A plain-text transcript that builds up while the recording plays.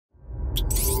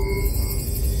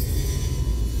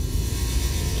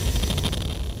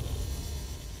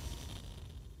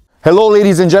Hello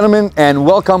ladies and gentlemen, and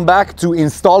welcome back to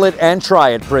Install It and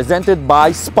Try It, presented by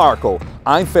Sparco.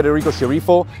 I'm Federico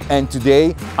Scerifo, and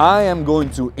today I am going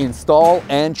to install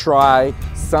and try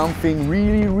something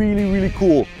really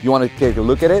cool. You want to take a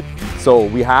look at it? So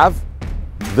we have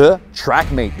the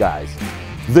TRACKMATE, guys.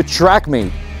 The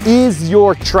TRACKMATE is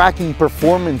your tracking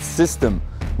performance system.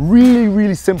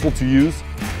 Really simple to use.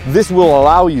 This will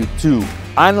allow you to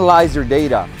analyze your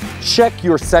data, check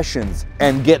your sessions,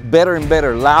 and get better and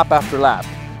better lap after lap.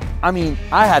 I mean,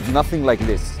 I had nothing like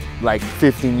this like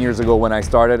 15 years ago when I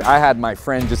started. I had my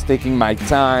friend just taking my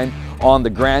time on the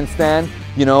grandstand,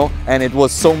 you know, and it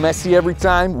was so messy every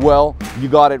time. Well, you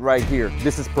got it right here.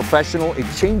 This is professional. It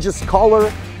changes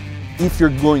color. If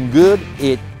you're going good,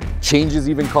 it changes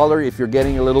even color if you're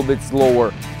getting a little bit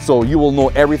slower. So you will know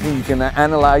everything. You can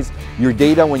analyze your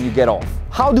data when you get off.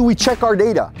 How do we check our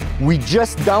data? We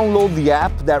just download the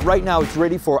app that right now it's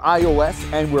ready for iOS,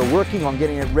 and we're working on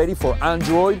getting it ready for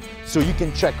Android, so you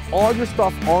can check all your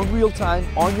stuff on real time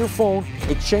on your phone.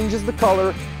 It changes the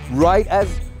color right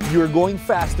as you're going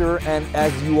faster and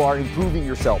as you are improving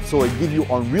yourself. So it gives you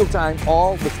on real time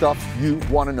all the stuff you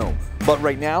want to know. But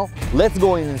right now, let's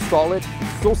go and install it.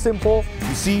 It's so simple.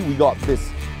 You see, we got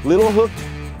this little hook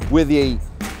with a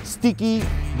sticky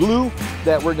glue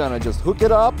that we're gonna just hook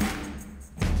it up,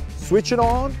 switch it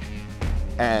on,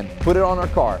 and put it on our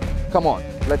car. Come on,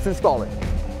 let's install it.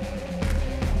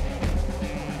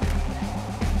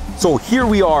 So here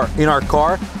we are in our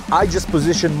car. I just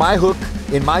positioned my hook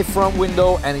in my front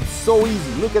window, and it's so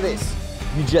easy. Look at this.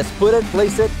 You just put it,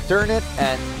 place it, turn it,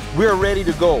 and we're ready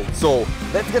to go. So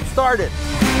let's get started.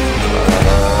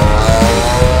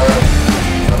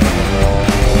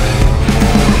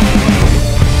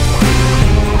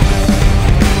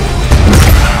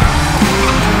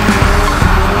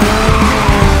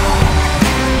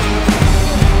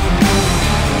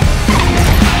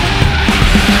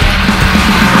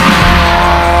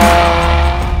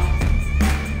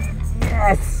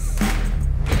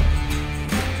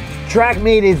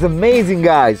 TRACKMATE is amazing,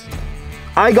 guys.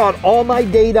 I got all my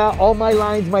data, all my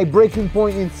lines, my breaking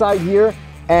point inside here,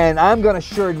 and I'm gonna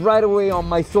share it right away on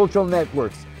my social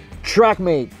networks.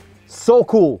 TRACKMATE, so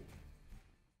cool.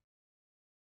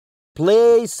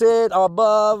 Place it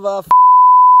above a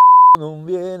non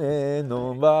viene,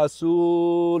 non va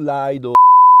sull'aido.